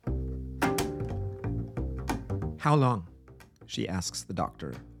How long? She asks the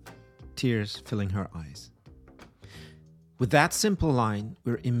doctor, tears filling her eyes. With that simple line,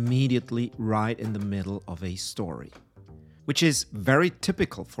 we're immediately right in the middle of a story, which is very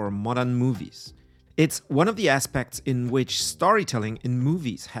typical for modern movies. It's one of the aspects in which storytelling in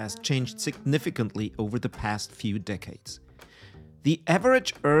movies has changed significantly over the past few decades. The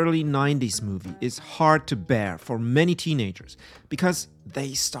average early 90s movie is hard to bear for many teenagers because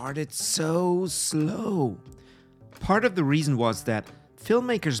they started so slow. Part of the reason was that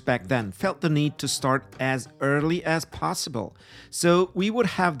filmmakers back then felt the need to start as early as possible, so we would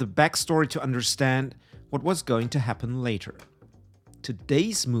have the backstory to understand what was going to happen later.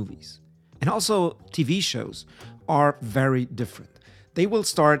 Today's movies, and also TV shows, are very different. They will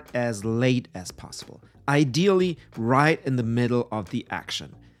start as late as possible, ideally right in the middle of the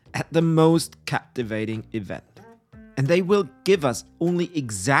action, at the most captivating event. And they will give us only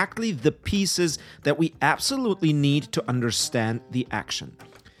exactly the pieces that we absolutely need to understand the action.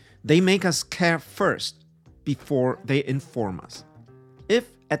 They make us care first before they inform us.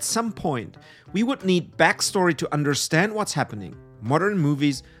 If at some point we would need backstory to understand what's happening, modern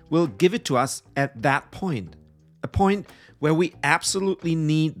movies will give it to us at that point. A point where we absolutely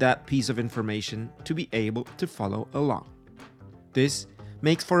need that piece of information to be able to follow along. This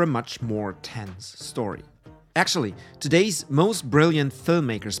makes for a much more tense story. Actually, today's most brilliant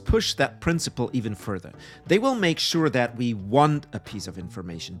filmmakers push that principle even further. They will make sure that we want a piece of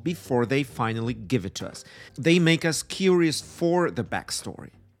information before they finally give it to us. They make us curious for the backstory.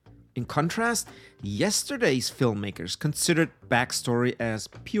 In contrast, yesterday's filmmakers considered backstory as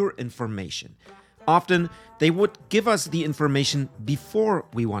pure information. Often, they would give us the information before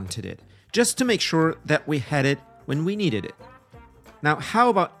we wanted it, just to make sure that we had it when we needed it. Now, how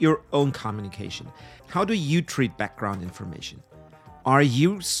about your own communication? How do you treat background information? Are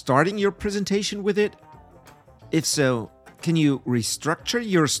you starting your presentation with it? If so, can you restructure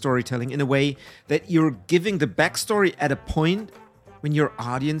your storytelling in a way that you're giving the backstory at a point when your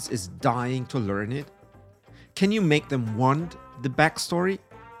audience is dying to learn it? Can you make them want the backstory?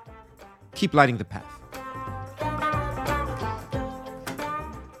 Keep lighting the path.